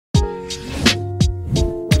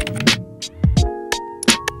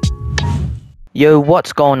Yo,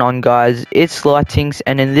 what's going on, guys? It's Lightings,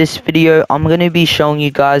 and in this video I'm going to be showing you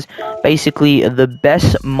guys basically the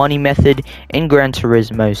best money method in Gran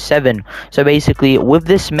Turismo 7. So basically with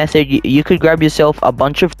this method you could grab yourself a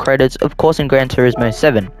bunch of credits, of course, in Gran Turismo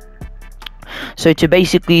 7. So to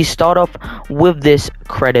basically start off with this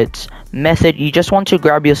credits method, you just want to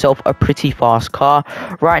grab yourself a pretty fast car.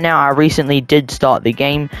 Right now I recently did start the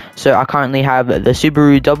game, so I currently have the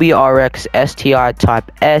Subaru WRX STI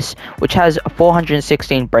Type S, which has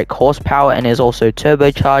 416 brake horsepower and is also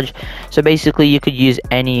turbocharged. So basically you could use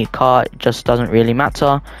any car, it just doesn't really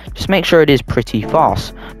matter, just make sure it is pretty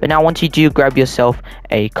fast. But now once you do grab yourself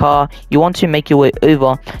a car, you want to make your way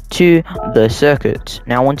over to the circuit.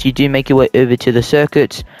 Now once you do make your way over to the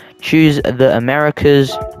circuits, choose the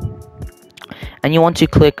Americas and you want to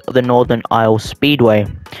click the Northern Isle Speedway.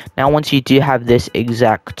 Now once you do have this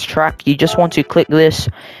exact track, you just want to click this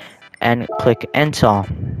and click enter.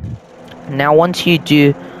 Now once you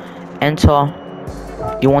do enter,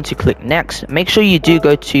 you want to click next. Make sure you do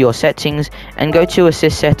go to your settings and go to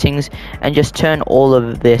assist settings and just turn all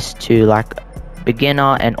of this to like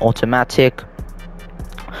beginner and automatic.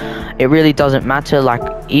 It really doesn't matter, like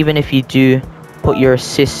even if you do put your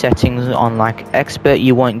assist settings on like expert,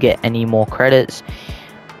 you won't get any more credits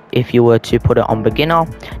if you were to put it on beginner.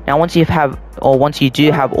 Now once you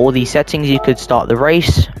do have all these settings, you could start the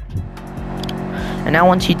race. And now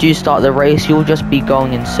once you do start the race, you'll just be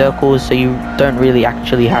going in circles, so you don't really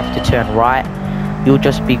actually have to turn right. You'll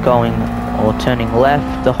just be going or turning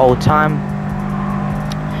left the whole time.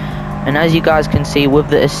 And as you guys can see, with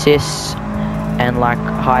the assists and like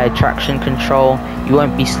higher traction control, you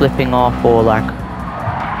won't be slipping off or like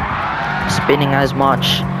spinning as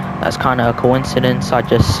much. That's kind of a coincidence, I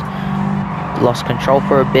just lost control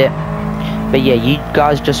for a bit. But yeah, you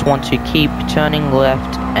guys just want to keep turning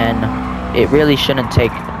left, and it really shouldn't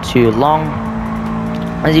take too long.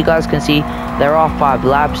 As you guys can see, there are 5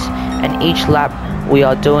 laps, and each lap we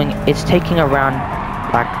are doing, it's taking around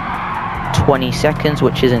like 20 seconds,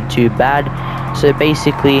 which isn't too bad. So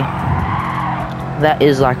basically that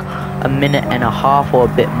is like a minute and a half or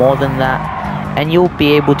a bit more than that, and you'll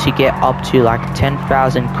be able to get up to like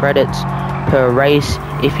 10,000 credits per race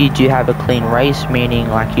if you do have a clean race, meaning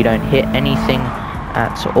like you don't hit anything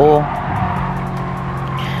at all.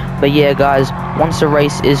 But yeah guys, once the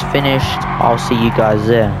race is finished, I'll see you guys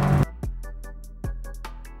there.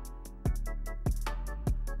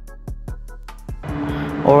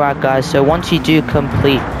 Alright guys, so once you do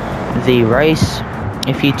complete the race,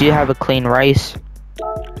 if you do have a clean race,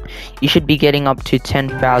 you should be getting up to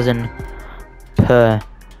 10,000 per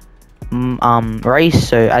race.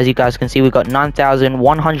 So as you guys can see, we got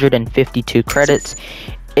 9,152 credits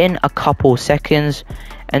in a couple seconds,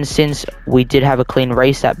 and since we did have a clean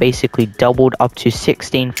race, that basically doubled up to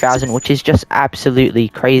 16,000, which is just absolutely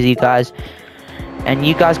crazy, guys. And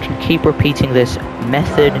you guys can keep repeating this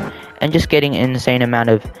method and just getting an insane amount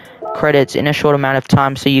of credits in a short amount of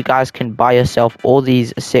time, so you guys can buy yourself all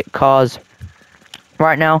these sick cars.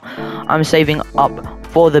 Right now I'm saving up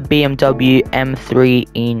for the BMW M3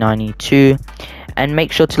 E92, and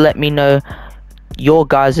make sure to let me know your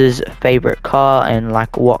guys' favorite car and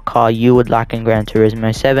like what car you would like in Gran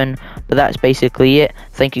Turismo 7. But that's basically it.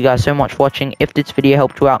 Thank you guys so much for watching. If this video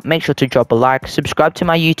helped you out, make sure to drop a like, subscribe to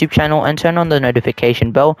my YouTube channel, and turn on the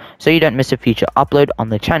notification bell so you don't miss a future upload on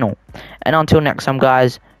the channel. And until next time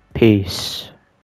guys, peace.